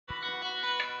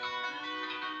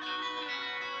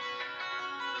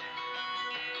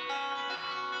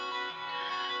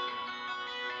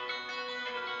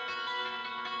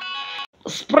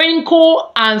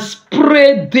sprinkle and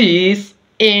spray this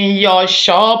in your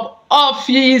shop,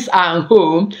 office and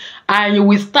home, and you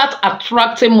will start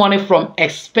attracting money from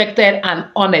expected and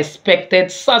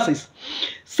unexpected sources.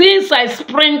 Since I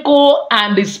sprinkle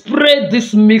and spray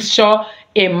this mixture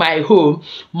in my home,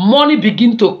 money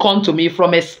begin to come to me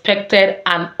from expected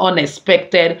and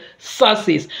unexpected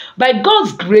sources. By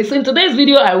God's grace, in today's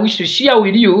video, I wish to share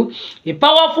with you a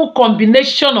powerful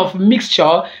combination of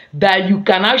mixture that you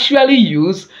can actually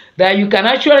use, that you can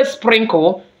actually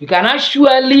sprinkle, you can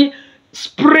actually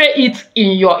spray it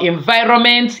in your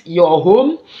environment, your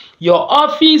home, your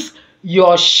office,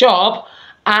 your shop,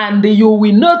 and you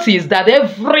will notice that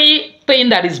everything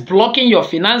that is blocking your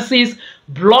finances,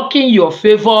 blocking your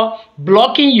favor,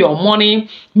 blocking your money,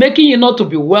 making you not to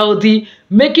be wealthy,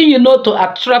 making you not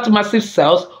to attract massive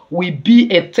sales will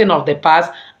be a thing of the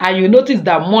past, and you notice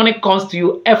that money comes to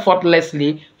you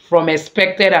effortlessly from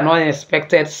expected and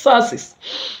unexpected sources.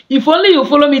 If only you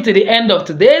follow me to the end of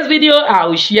today's video, I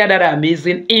will share that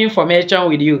amazing information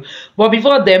with you. But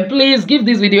before then, please give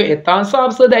this video a thumbs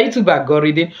up so that YouTube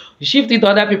algorithm will shift it to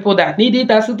other people that need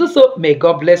it. As you do so, may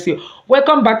God bless you.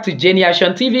 Welcome back to Jenny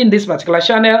Action TV. In this particular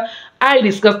channel, I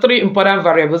discuss 3 important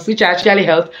variables which are actually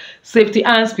health, safety,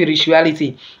 and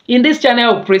spirituality. In this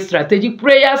channel, we pray strategic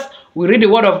prayers. We read the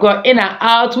word of God in and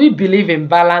out. We believe in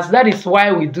balance. That is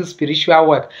why we do spiritual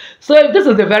work. So if this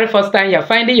is the very first time you're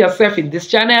finding yourself in this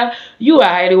channel, you are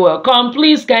highly welcome.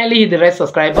 Please kindly hit the red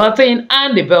subscribe button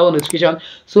and the bell notification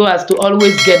so as to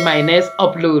always get my next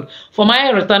upload. For my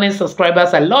returning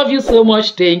subscribers, I love you so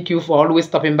much. Thank you for always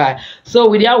stopping by. So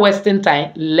without wasting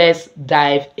time, let's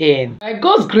dive in. By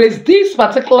God's grace, this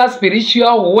particular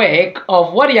spiritual work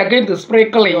of what you are going to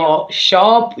sprinkle in your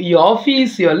shop, your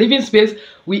office, your living space,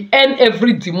 we end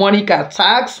every demonic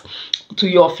attacks to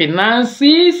your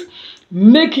finances,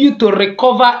 make you to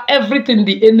recover everything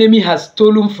the enemy has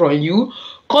stolen from you,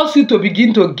 cause you to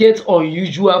begin to get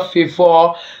unusual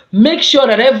favor, make sure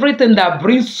that everything that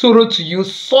brings sorrow to you,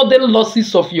 sudden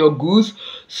losses of your goods,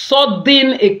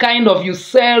 sudden a kind of you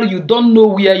sell, you don't know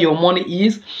where your money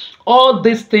is, all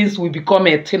these things will become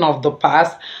a thing of the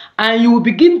past. And you will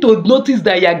begin to notice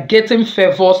that you are getting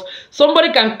favors.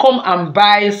 Somebody can come and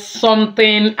buy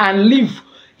something and leave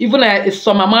even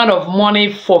some amount of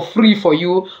money for free for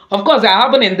you. Of course, that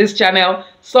happened in this channel.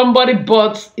 Somebody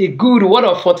bought a good worth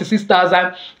of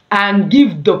 46,000 and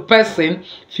give the person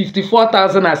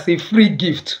 54,000 as a free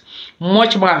gift.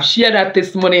 Much more. I've shared that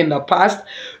testimony in the past.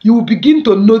 You will begin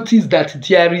to notice that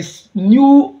there is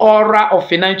new aura of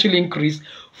financial increase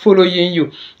following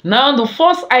you. Now, the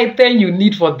first item you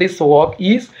need for this work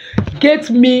is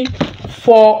get me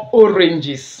 4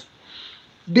 oranges.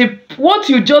 What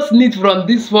you just need from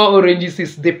these 4 oranges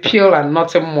is the peel and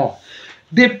nothing more.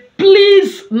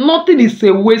 Please, nothing is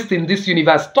a waste in this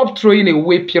universe. Stop throwing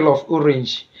away peel of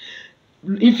orange.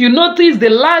 If you notice, the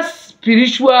last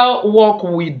spiritual work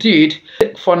we did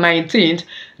for 19th,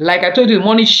 like I told you, the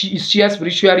money is shared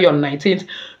spiritually on 19th,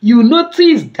 you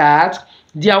notice that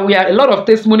there were a lot of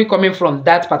testimony coming from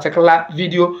that particular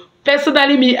video.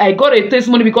 Personally, me, I got a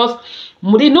testimony because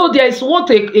you know there is what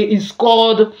is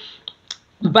called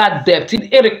bad debt,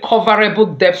 irrecoverable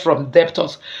debt from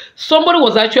debtors. Somebody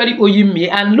was actually owing me,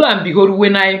 and lo and behold,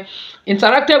 when I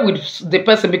interacted with the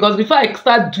person, because before I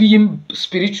start doing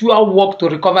spiritual work to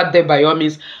recover debt by all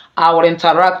means, I will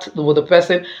interact with the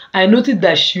person. I noticed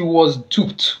that she was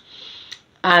duped,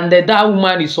 and that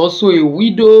woman is also a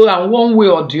widow, and one way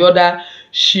or the other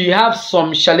she has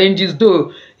some challenges,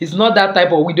 though it's not that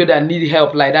type of widow that need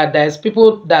help like that. There's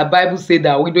people that Bible say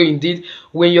that widow indeed,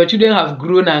 when your children have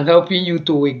grown and helping you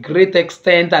to a great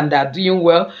extent and they're doing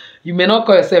well, you may not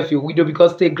call yourself a widow,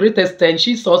 because to a great extent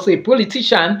she's also a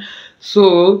politician.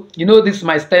 So you know, this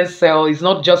my stem cell is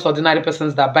not just ordinary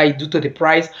persons that buy it due to the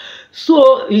price.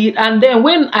 So and then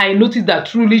when I noticed that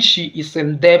truly she is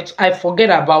in debt, I forget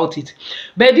about it.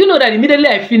 But you know that immediately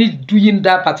I finished doing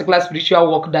that particular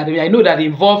spiritual work that I know that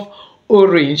involved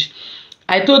orange,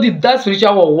 I told you that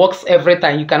spiritual work works every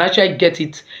time. You can actually get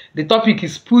it. The topic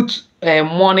is put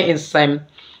money in Psalm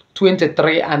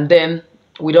 23 and then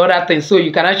with other things. So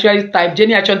you can actually type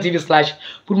Jenny Action TV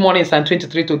 / put money in Psalm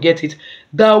 23 to get it.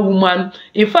 That woman,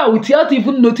 in fact, without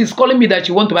even notice, calling me that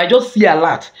she want to buy, I just see a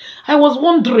lot. I was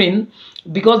wondering,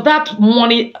 because that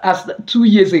money as 2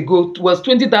 years ago was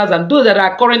 20,000. Those that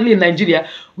are currently in Nigeria,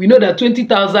 we know that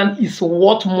 20,000 is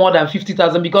worth more than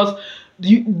 50,000, because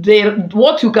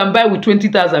what you can buy with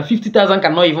 20,000, 50,000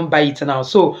 cannot even buy it now.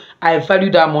 So I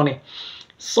value that money.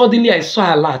 Suddenly I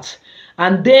saw a lot.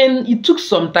 And then it took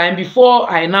some time before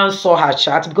I now saw her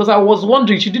chat, because I was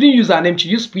wondering, she didn't use her name, she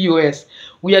used POS.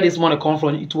 where this money come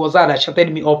from. It was her that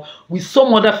chatted me up with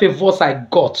some other favors I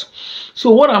got.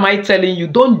 So what am I telling you?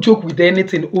 Don't joke with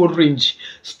anything orange.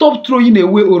 Stop throwing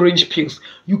away orange peels.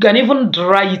 You can even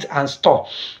dry it and store.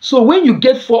 So when you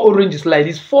get 4 oranges like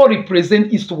this, 4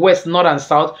 represent east, west, north, and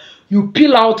south. You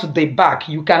peel out the back.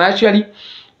 You can actually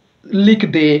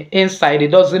lick the inside. It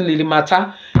doesn't really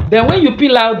matter. Then when you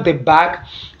peel out the back,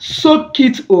 soak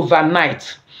it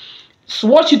overnight.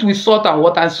 Wash it with salt and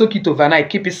water and soak it overnight.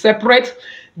 Keep it separate.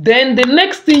 Then the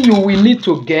next thing you will need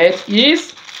to get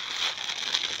is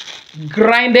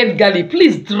grinded garlic.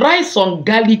 Please dry some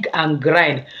garlic and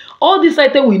grind. All these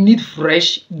items we need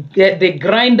fresh. The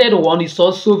grinded one is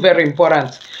also very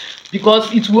important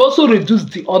because it will also reduce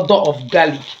the odor of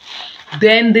garlic.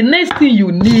 Then the next thing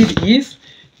you need is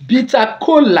bitter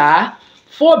cola.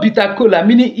 For bitter cola,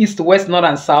 meaning east, west, north,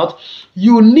 and south,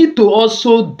 you need to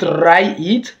also dry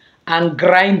it and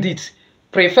grind it.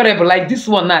 Preferable like this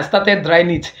one now. I started drying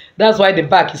it. That's why the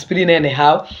back is peeling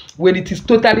anyhow. When it is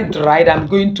totally dried, I'm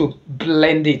going to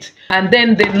blend it. And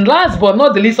then the last but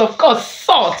not the least, of course,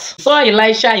 salt. Saw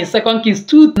Elisha in 2 Kings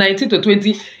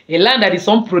 2:19-20, a land that is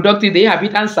unproductive, the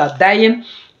inhabitants are dying.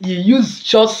 He used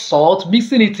just salt,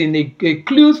 mixing it in a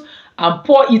cloth and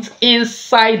pour it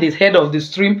inside the head of the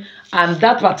stream, and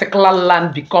that particular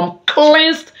land become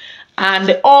cleansed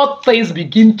and all things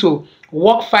begin to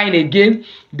work fine again.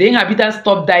 The inhabitants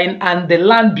stop dying and the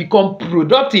land become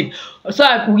productive. So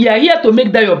we are here to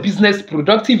make that your business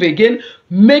productive again,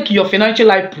 make your financial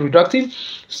life productive.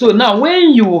 So now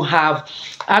when you have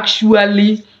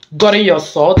actually gotten your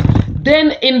salt,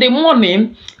 then in the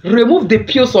morning remove the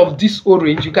peels of this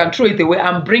orange. You can throw it away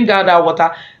and bring out that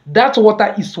water. That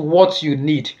water is what you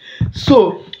need.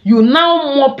 So you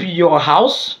now mop your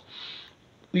house,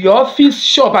 your office,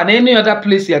 shop, and any other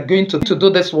place you are going to do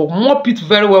this work. Mop it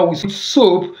very well with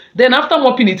soap. Then after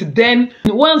mopping it, then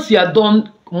once you are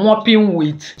done mopping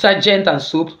with detergent and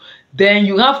soap, then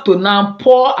you have to now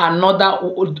pour another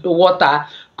water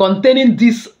containing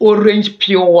this orange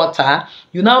pure water.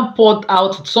 You now pour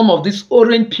out some of this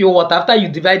orange pure water after you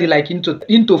divide it like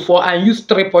into 4 and use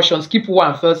 3 portions. Keep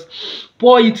one first.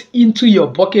 Pour it into your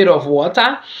bucket of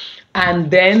water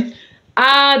and then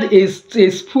add a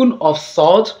spoon of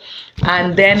salt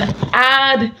and then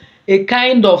add a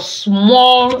kind of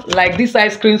small, like this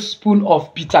ice cream spoon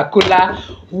of bitter cola.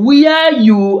 Where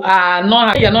you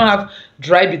not have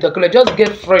dry bitter cola, just get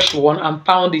fresh one and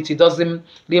pound it. It doesn't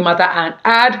really matter, and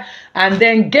add, and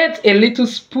then get a little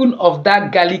spoon of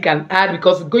that garlic and add,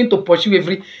 because it's going to pursue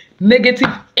every negative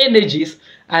energies.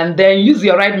 And then use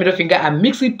your right middle finger and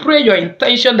mix it. Pray your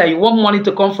intention that you want money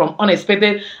to come from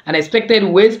unexpected and expected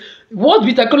ways. What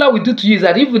bitter cola will do to you is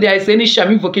that if there is any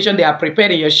sham invocation they are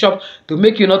prepared in your shop to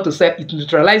make you not to sell, it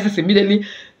neutralizes immediately.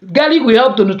 Garlic will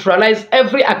help to neutralize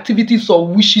every activities of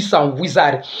wishes and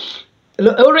wizard.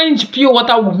 Orange pure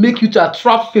water will make you to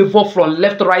attract favor from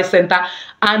left, right, center,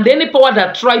 and any power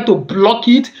that try to block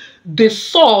it, the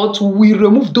salt will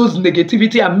remove those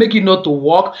negativity and make it not to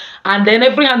work, and then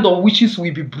every hand of witches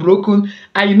will be broken,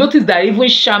 and you notice that even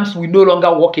shams will no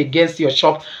longer work against your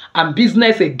shop and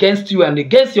business against you and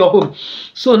against your home.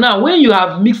 So now when you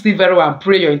have mixed it very well and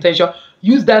pray your intention,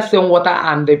 use that same water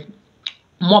and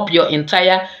mop your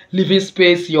entire living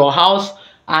space, your house,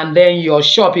 and then your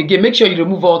shop again. Make sure you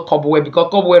remove all cobweb, because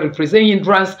cobweb represent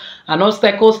hindrance and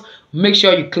obstacles. Make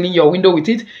sure you clean your window with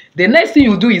it. The next thing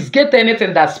you do is get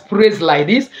anything that sprays like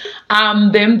this,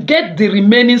 and then get the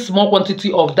remaining small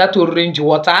quantity of that orange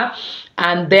water,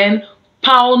 and then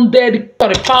pounded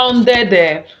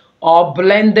or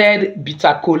blended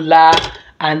bitter cola,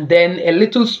 and then a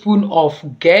little spoon of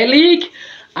garlic,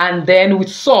 and then with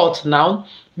salt. Now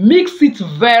mix it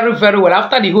very, very well.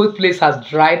 After the whole place has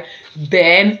dried,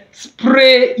 then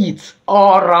spray it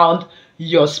all around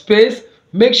your space.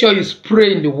 Make sure you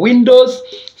spray in the windows,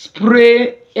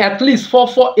 spray at least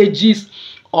 4 edges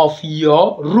of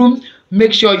your room.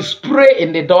 Make sure you spray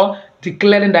in the door,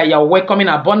 declaring that you're welcoming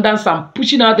abundance and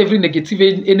pushing out every negative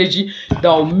energy that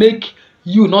will make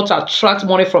you not attract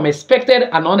money from expected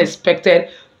and unexpected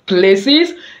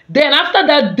places. Then after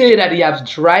that day that you have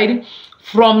dried,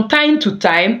 from time to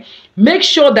time, make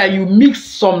sure that you mix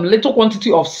some little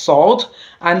quantity of salt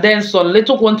and then some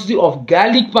little quantity of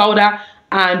garlic powder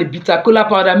and bitter kola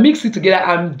powder. Mix it together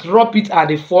and drop it at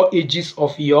the 4 edges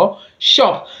of your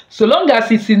shop. So long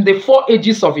as it's in the 4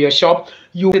 edges of your shop,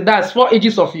 that's 4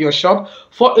 edges of your shop,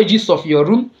 4 edges of your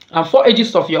room, and 4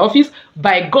 edges of your office.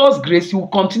 By God's grace, you will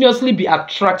continuously be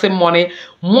attracting money.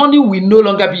 Money will no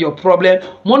longer be your problem.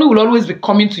 Money will always be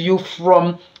coming to you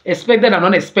from expected and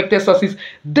unexpected sources.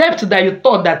 Debt that you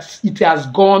thought that it has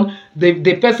gone,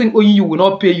 the person owing you will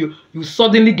not pay you, you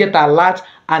suddenly get a lot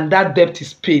and that debt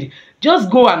is paid.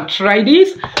 Just go and try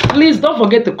this. Please don't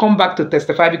forget to come back to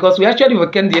testify, because we actually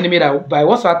overcame the enemy that by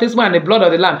what's our testimony and the blood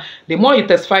of the Lamb. The more you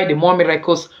testify, the more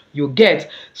miracles you get.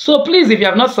 So please, if you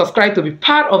have not subscribed to be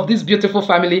part of this beautiful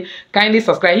family, kindly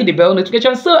subscribe, hit the bell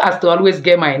notification so as to always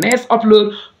get my next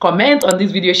upload. Comment on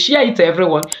this video, share it to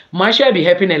everyone. My share be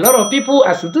helping a lot of people.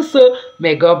 As you do so,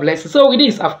 may God bless you. So with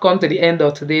this, I've come to the end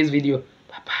of today's video.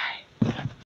 Bye bye.